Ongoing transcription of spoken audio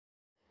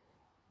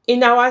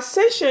In our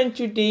session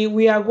today,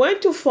 we are going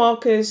to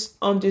focus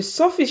on the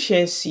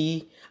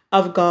sufficiency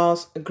of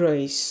God's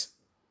grace.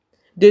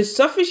 The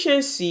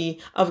sufficiency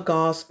of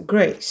God's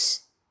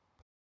grace.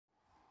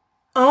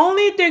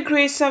 Only the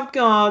grace of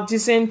God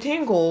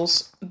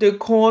disentangles the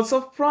cords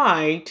of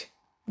pride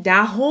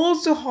that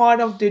holds the heart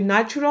of the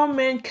natural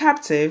man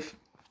captive,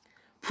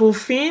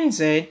 profanes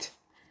it,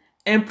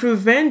 and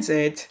prevents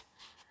it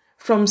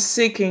from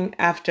seeking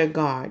after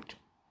God.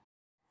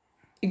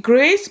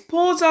 Grace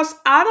pulls us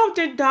out of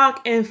the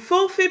dark and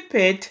filthy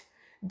pit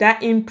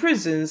that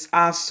imprisons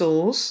our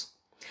souls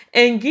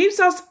and gives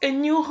us a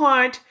new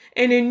heart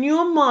and a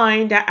new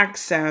mind that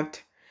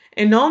accept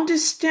and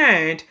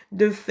understand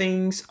the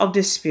things of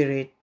the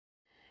Spirit.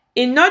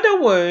 In other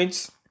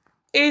words,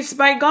 it's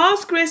by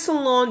God's grace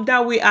alone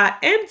that we are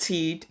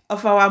emptied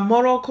of our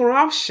moral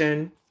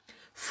corruption,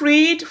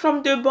 freed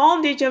from the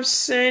bondage of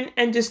sin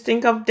and the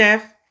stink of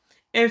death,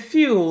 and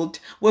filled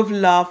with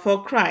love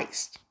for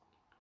Christ.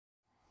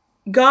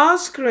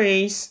 God's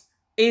grace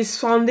is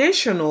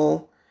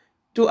foundational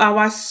to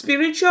our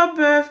spiritual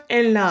birth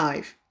and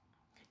life.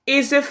 It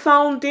is the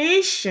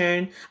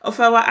foundation of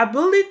our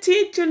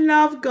ability to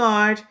love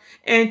God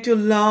and to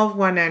love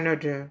one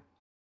another.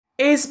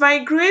 It is by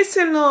grace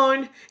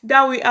alone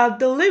that we are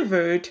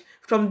delivered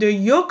from the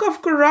yoke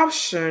of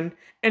corruption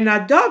and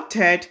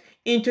adopted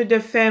into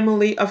the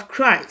family of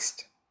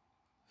Christ.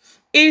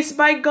 It is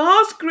by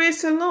God's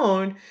grace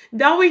alone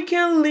that we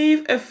can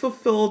live a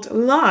fulfilled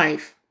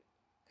life.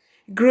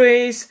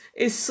 Grace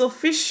is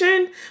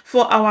sufficient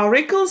for our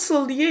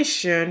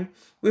reconciliation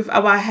with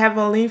our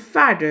Heavenly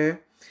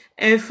Father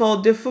and for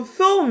the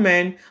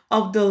fulfillment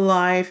of the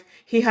life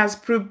He has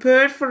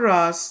prepared for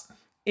us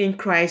in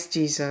Christ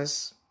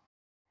Jesus.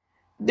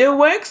 The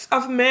works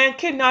of man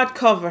cannot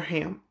cover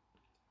him.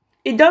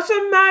 It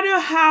doesn't matter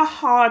how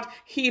hard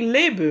he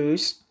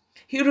labors,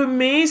 he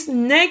remains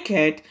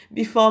naked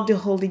before the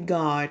Holy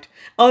God,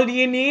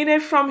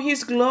 alienated from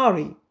His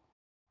glory.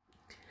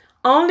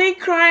 Only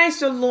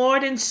Christ, the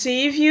Lord and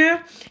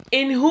Savior,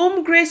 in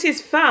whom grace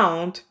is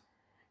found,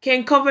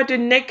 can cover the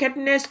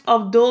nakedness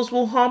of those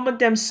who humble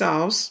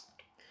themselves,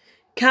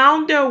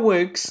 count their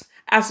works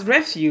as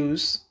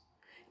refuse,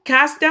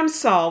 cast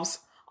themselves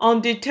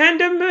on the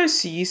tender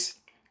mercies,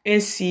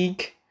 and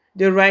seek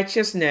the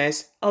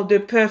righteousness of the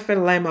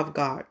perfect Lamb of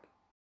God.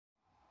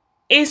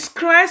 It's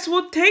Christ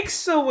who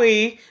takes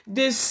away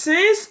the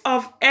sins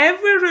of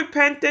every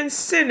repentant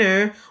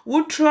sinner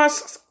who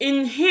trusts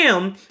in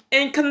Him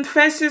and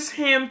confesses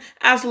Him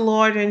as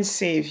Lord and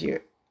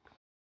Savior.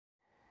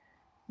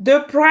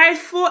 The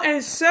prideful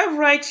and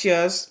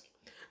self-righteous,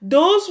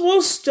 those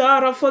who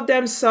store up for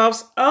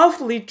themselves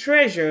earthly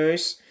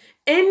treasures,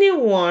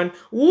 anyone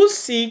who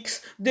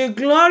seeks the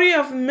glory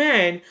of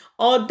man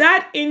or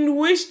that in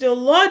which the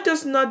Lord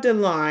does not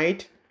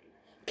delight,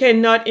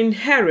 cannot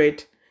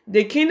inherit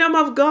the kingdom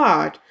of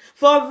God.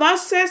 For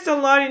thus says the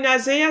Lord in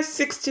Isaiah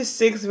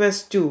 66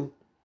 verse 2.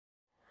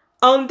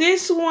 On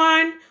this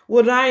one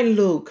would I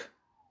look,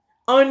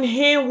 on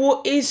him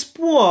who is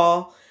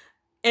poor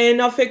and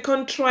of a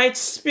contrite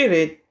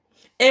spirit,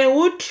 and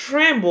who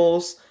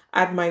trembles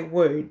at my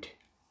word.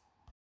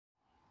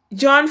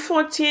 John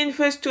 14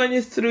 verse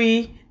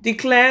 23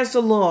 declares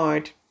the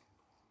Lord,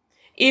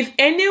 if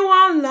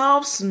anyone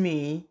loves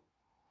me,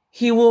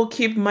 he will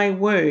keep my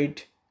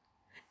word,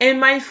 and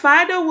my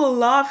Father will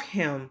love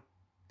him,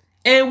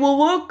 and we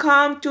will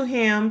come to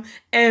him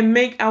and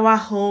make our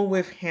home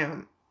with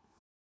him.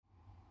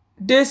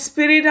 The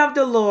Spirit of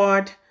the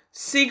Lord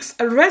seeks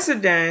a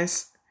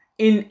residence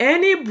in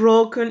any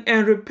broken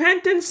and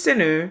repentant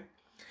sinner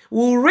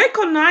who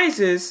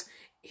recognizes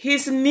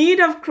his need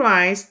of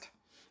Christ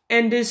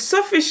and the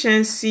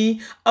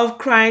sufficiency of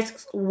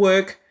Christ's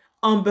work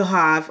on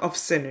behalf of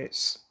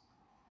sinners.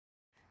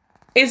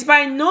 It's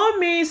by no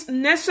means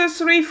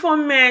necessary for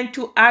man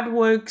to add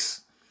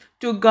works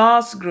to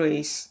God's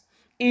grace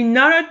in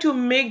order to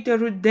make the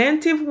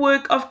redemptive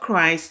work of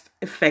Christ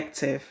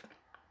effective.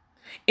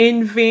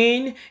 In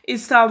vain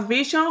is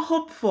salvation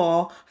hoped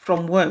for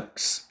from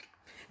works.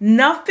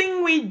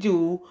 Nothing we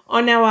do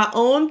on our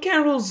own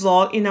can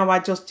result in our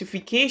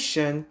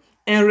justification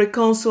and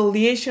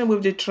reconciliation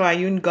with the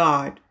triune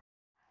God.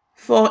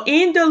 For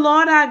in the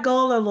Lord our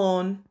God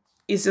alone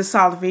is the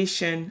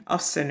salvation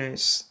of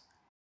sinners.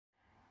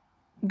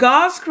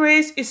 God's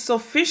grace is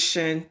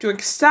sufficient to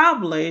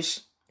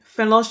establish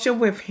fellowship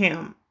with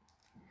Him.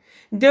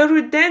 The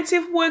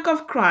redemptive work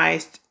of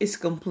Christ is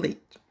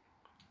complete.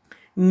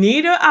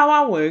 Neither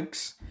our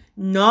works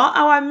nor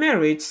our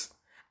merits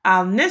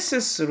are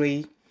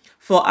necessary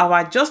for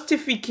our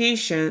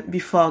justification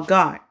before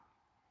God.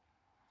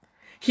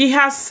 He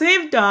has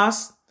saved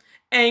us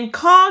and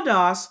called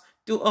us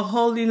to a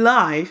holy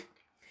life,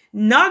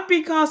 not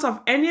because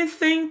of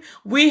anything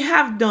we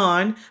have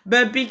done,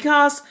 but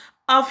because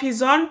of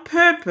His own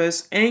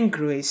purpose and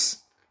grace.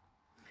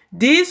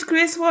 This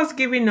grace was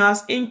given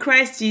us in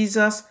Christ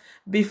Jesus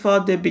before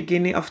the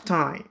beginning of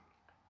time.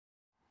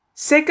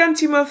 2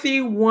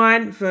 Timothy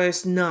 1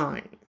 verse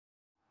 9.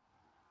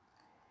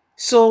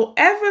 So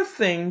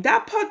everything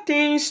that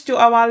pertains to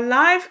our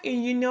life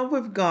in union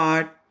with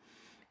God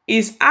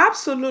is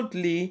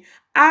absolutely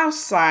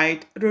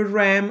outside the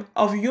realm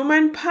of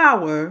human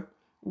power,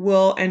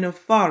 will, and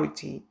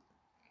authority.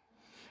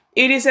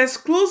 It is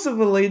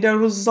exclusively the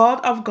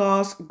result of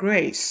God's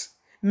grace,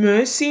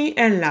 mercy,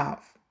 and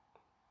love.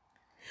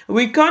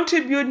 We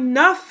contribute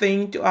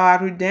nothing to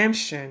our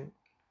redemption.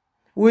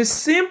 We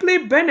simply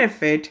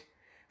benefit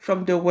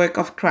from the work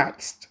of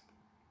Christ.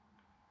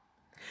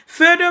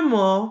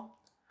 Furthermore,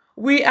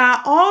 we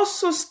are all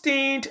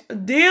sustained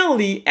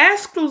daily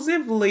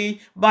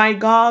exclusively by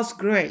God's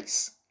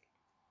grace.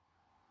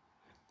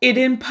 It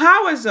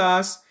empowers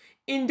us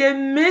in the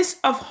midst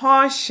of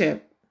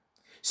hardship,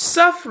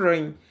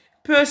 suffering,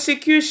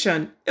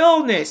 persecution,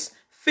 illness,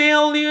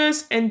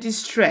 failures, and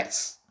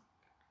distress.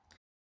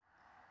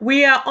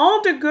 We are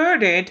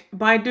undergirded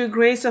by the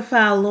grace of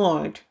our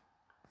Lord.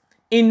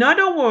 In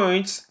other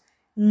words,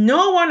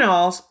 no one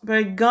else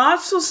but God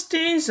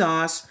sustains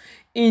us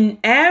in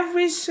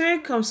every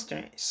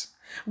circumstance.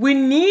 We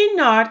need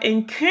not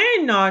and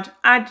cannot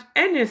add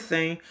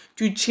anything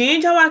to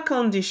change our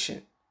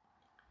condition.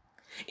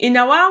 In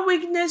our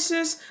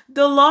weaknesses,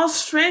 the Lord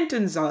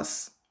strengthens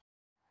us.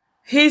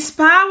 His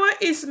power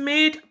is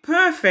made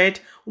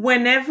perfect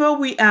whenever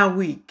we are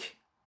weak.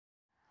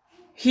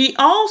 He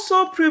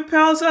also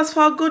prepares us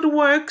for good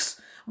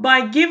works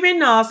by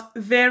giving us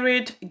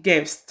varied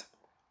gifts.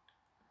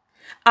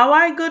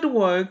 Our good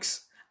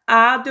works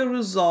are the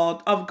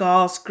result of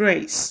God's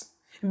grace,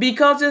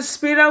 because the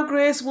Spirit of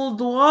grace will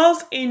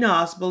dwell in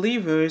us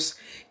believers,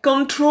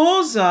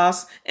 controls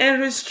us, and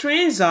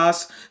restrains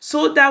us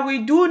so that we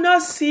do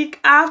not seek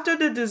after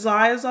the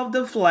desires of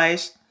the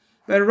flesh,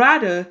 but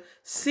rather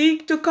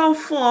seek to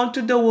conform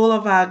to the will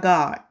of our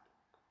God.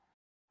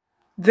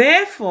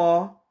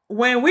 Therefore,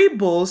 when we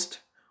boast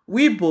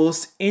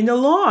in the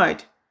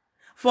Lord.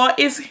 For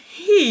it's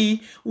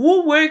He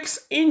who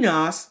works in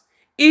us,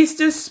 it's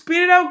the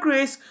Spirit of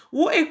grace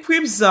who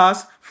equips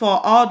us for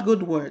all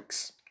good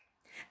works.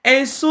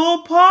 And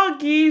so Paul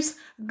gives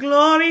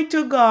glory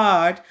to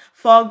God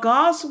for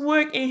God's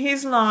work in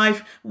his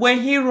life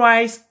when he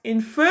writes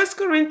in 1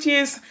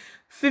 Corinthians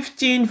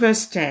 15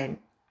 verse 10,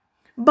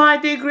 "By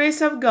the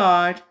grace of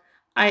God,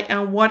 I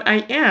am what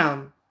I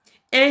am,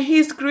 and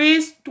his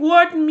grace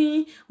toward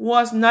me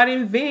was not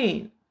in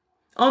vain.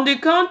 On the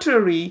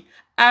contrary,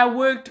 I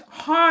worked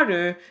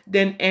harder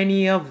than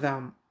any of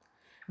them,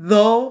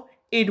 though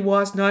it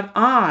was not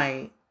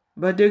I,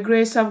 but the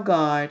grace of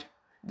God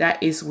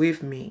that is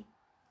with me."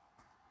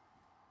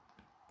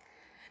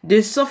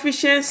 The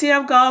sufficiency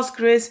of God's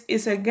grace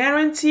is a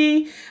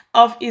guarantee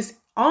of His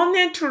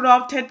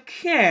uninterrupted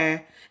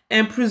care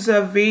and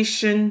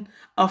preservation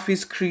of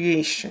His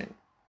creation.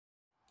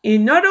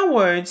 In other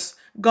words,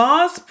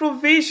 God's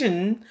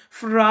provision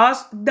for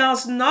us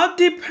does not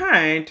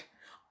depend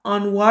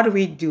on what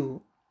we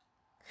do.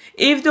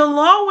 If the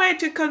Lord were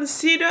to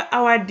consider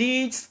our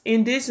deeds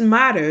in this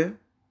matter,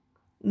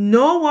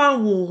 no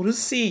one will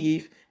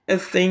receive a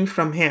thing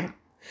from Him,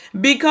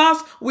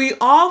 because we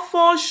all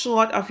fall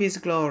short of His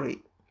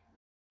glory.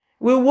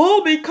 We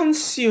will be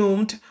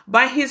consumed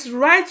by His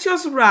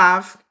righteous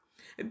wrath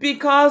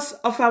because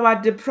of our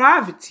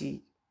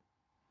depravity.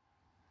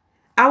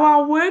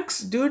 Our works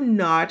do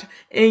not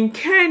and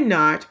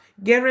cannot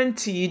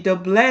guarantee the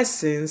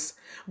blessings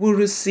we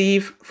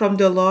receive from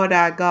the Lord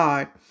our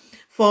God,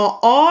 for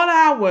all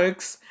our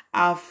works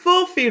are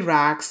filthy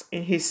rags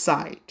in His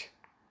sight.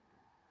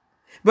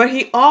 But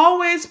He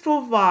always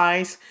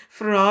provides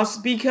for us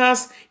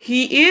because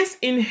He is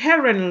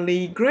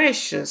inherently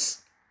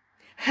gracious.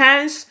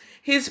 Hence,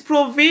 His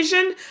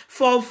provision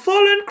for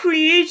fallen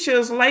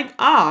creatures like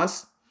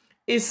us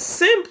is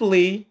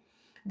simply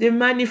the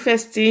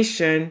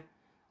manifestation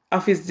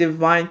of His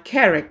divine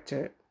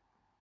character.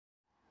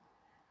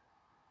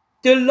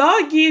 The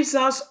Lord gives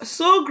us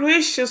so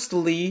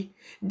graciously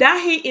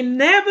that He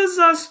enables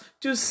us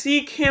to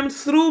seek Him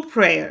through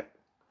prayer.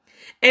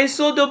 And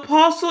so the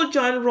Apostle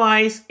John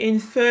writes in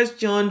 1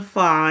 John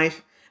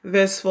 5,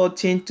 verse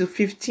 14 to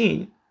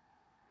 15.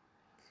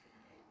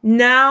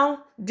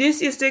 Now,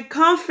 this is the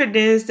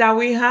confidence that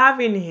we have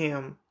in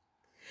Him,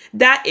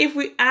 that if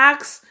we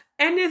ask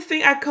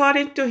anything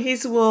according to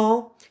His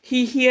will,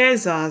 He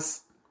hears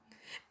us.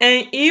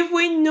 And if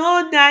we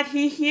know that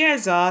He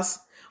hears us,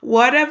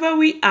 whatever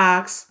we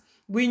ask,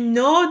 we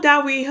know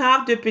that we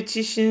have the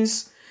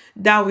petitions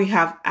that we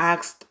have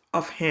asked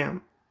of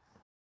Him.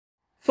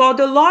 For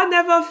the Lord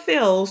never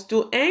fails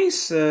to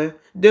answer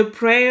the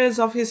prayers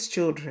of His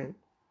children.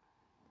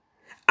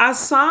 As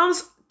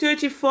Psalms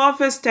 34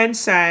 verse 10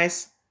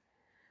 says,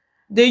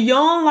 "The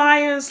young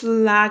lions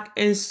lack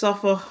and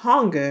suffer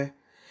hunger,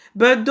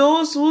 but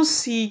those who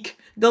seek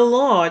the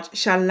Lord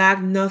shall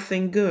lack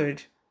nothing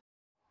good."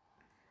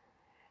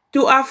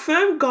 To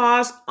affirm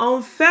God's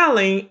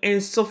unfailing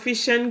and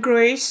sufficient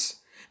grace,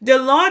 the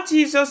Lord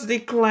Jesus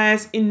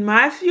declares in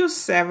Matthew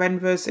 7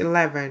 verse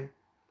 11,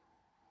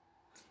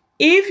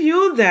 "If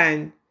you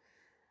then,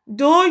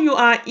 though you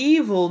are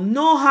evil,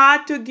 know how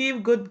to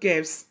give good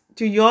gifts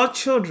to your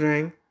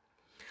children,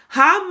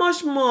 how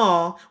much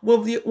more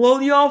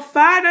will your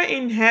Father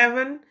in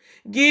heaven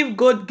give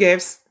good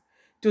gifts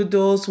to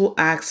those who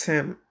ask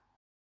him?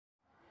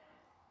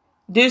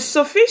 The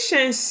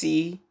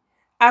sufficiency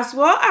as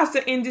well as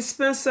the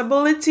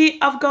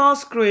indispensability of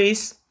God's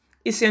grace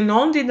is an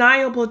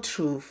undeniable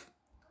truth.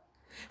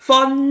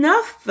 For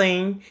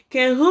nothing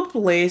can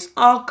replace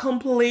or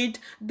complete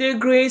the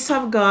grace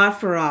of God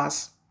for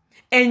us,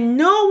 and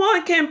no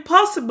one can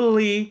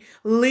possibly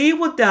live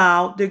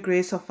without the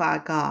grace of our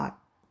God.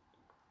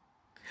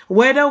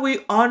 Whether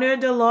we honor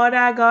the Lord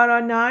our God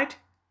or not,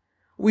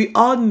 we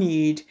all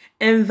need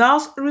and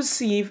thus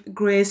receive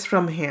grace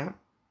from Him.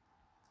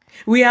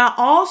 We are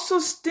all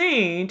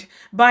sustained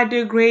by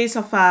the grace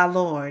of our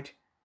Lord.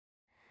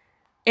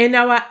 And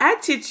our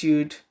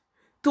attitude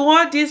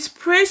toward this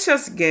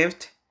precious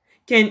gift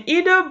can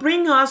either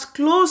bring us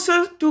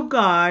closer to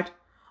God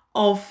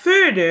or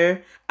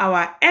further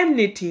our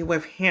enmity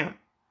with Him.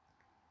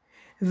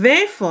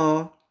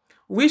 Therefore,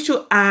 we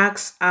should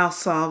ask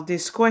ourselves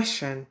this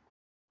question: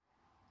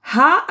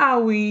 how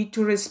are we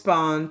to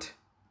respond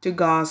to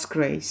God's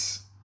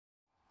grace?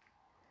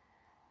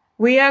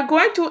 We are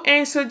going to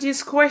answer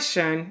this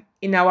question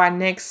in our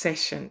next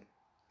session.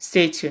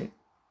 Stay tuned.